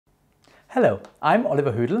Hello, I'm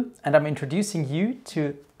Oliver Hödel and I'm introducing you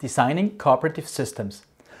to Designing Cooperative Systems.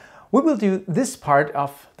 We will do this part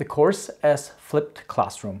of the course as flipped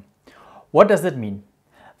classroom. What does that mean?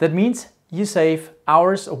 That means you save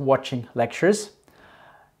hours of watching lectures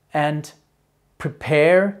and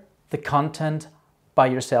prepare the content by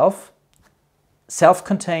yourself,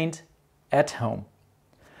 self-contained at home.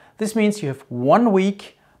 This means you have 1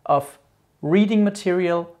 week of reading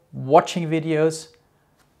material, watching videos,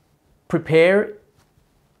 prepare,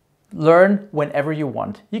 learn whenever you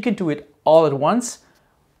want. You can do it all at once.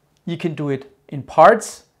 You can do it in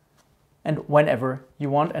parts and whenever you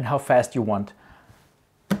want and how fast you want.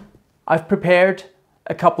 I've prepared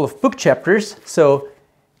a couple of book chapters, so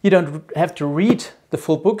you don't have to read the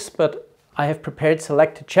full books, but I have prepared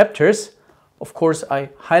selected chapters. Of course, I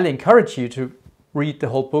highly encourage you to read the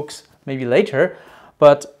whole books maybe later,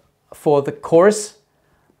 but for the course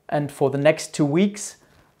and for the next 2 weeks,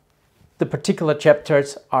 the particular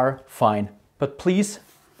chapters are fine, but please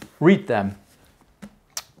read them.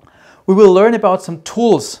 We will learn about some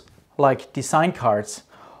tools like design cards,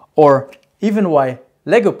 or even why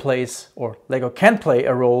Lego plays or Lego can play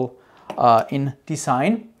a role in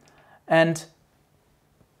design. And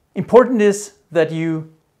important is that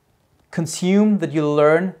you consume, that you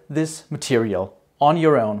learn this material on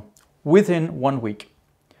your own within 1 week.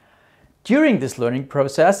 During this learning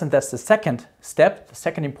process, and that's the second step, the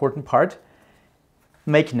second important part,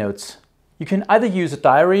 make notes. You can either use a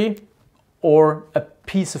diary or a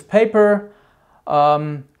piece of paper.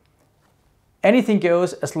 Anything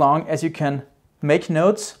goes as long as you can make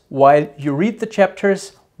notes while you read the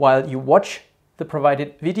chapters, while you watch the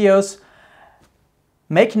provided videos.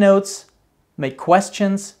 Make notes, make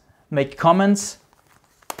questions, make comments.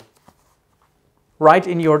 Write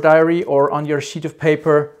in your diary or on your sheet of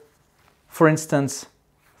paper, for instance,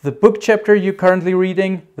 the book chapter you're currently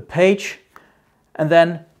reading, the page, and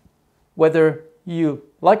then whether you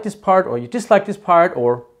like this part or you dislike this part,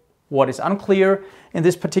 or what is unclear in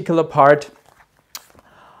this particular part,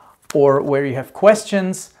 or where you have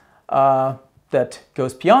questions that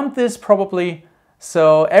goes beyond this probably.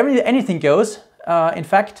 So anything goes. In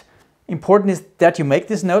fact, important is that you make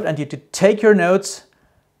this note and you take your notes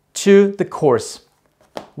to the course,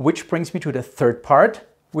 which brings me to the third part,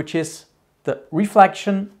 which is the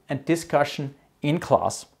reflection and discussion in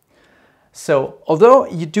class. So although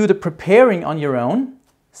you do the preparing on your own,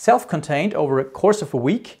 self-contained over a course of a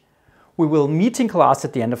week, we will meet in class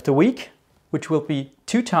at the end of the week, which will be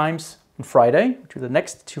 2 times on Friday, to the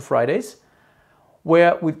next 2 Fridays,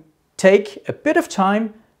 where we take a bit of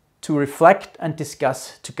time to reflect and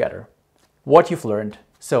discuss together what you've learned.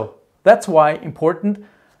 So that's why important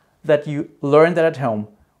that you learn that at home.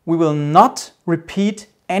 We will not repeat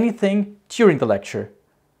anything during the lecture.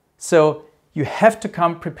 So you have to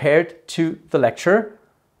come prepared to the lecture,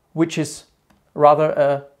 which is rather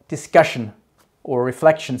a discussion or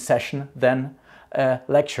reflection session than a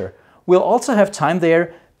lecture. We'll also have time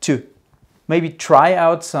there to maybe try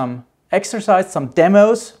out some exercise, some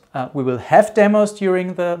demos. We will have demos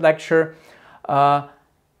during the lecture,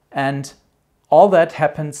 and all that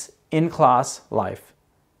happens in class live.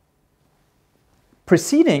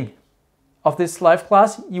 Preceding of this live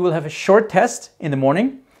class, you will have a short test in the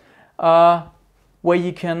morning where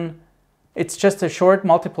you can, it's just a short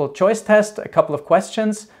multiple choice test, a couple of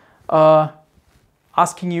questions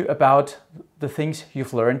asking you about the things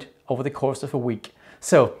you've learned over the course of a week.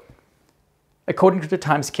 So, according to the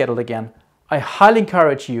time schedule again, I highly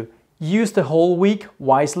encourage you, use the whole week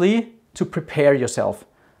wisely to prepare yourself.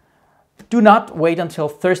 Do not wait until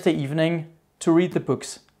Thursday evening to read the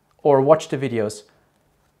books or watch the videos.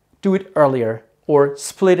 Do it earlier or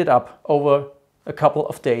split it up over a couple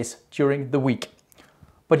of days during the week.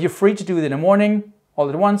 But you're free to do it in the morning, all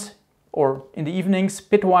at once, or in the evenings,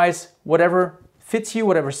 bitwise, whatever fits you,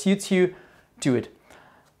 whatever suits you, do it.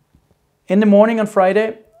 In the morning on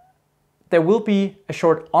Friday, there will be a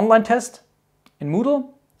short online test in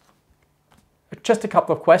Moodle. Just a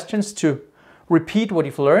couple of questions to repeat what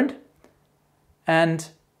you've learned. And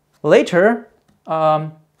later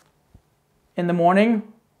in the morning,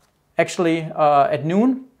 actually at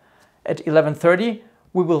noon, at 11:30,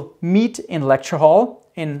 we will meet in lecture hall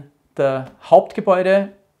in the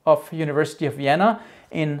Hauptgebäude of University of Vienna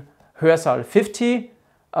in Hörsaal 50,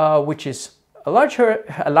 which is a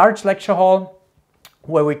large lecture hall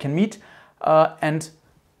where we can meet and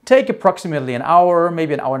take approximately an hour,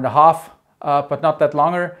 maybe an hour and a half, but not that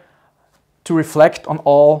longer, to reflect on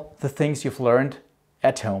all the things you've learned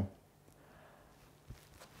at home.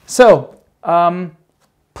 So,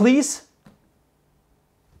 please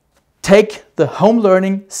take the home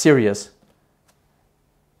learning serious.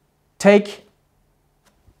 take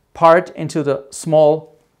part into the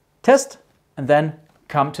small test and then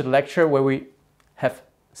come to the lecture where we have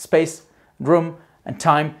space, room and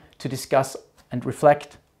time to discuss and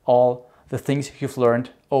reflect all the things you've learned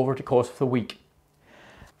over the course of the week.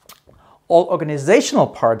 All organizational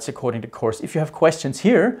parts according to course. If you have questions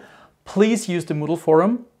here, please use the Moodle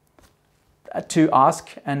forum to ask,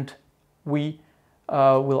 and we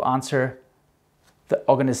will answer the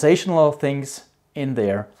organizational things in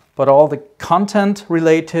there. But all the content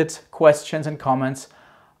related questions and comments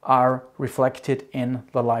are reflected in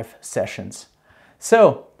the live sessions.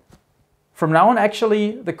 So from now on,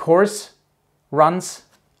 actually, the course runs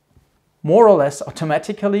more or less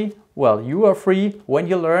automatically. Well, you are free when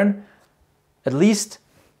you learn, at least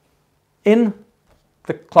in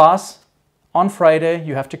the class on Friday,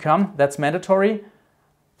 you have to come. That's mandatory.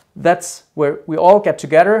 That's where we all get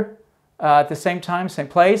together at the same time, same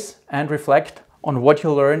place, and reflect on what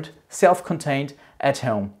you learned self-contained at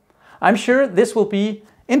home. I'm sure this will be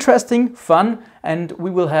interesting, fun, and we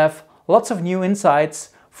will have lots of new insights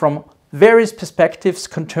from various perspectives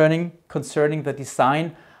concerning the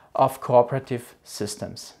design of cooperative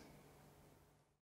systems.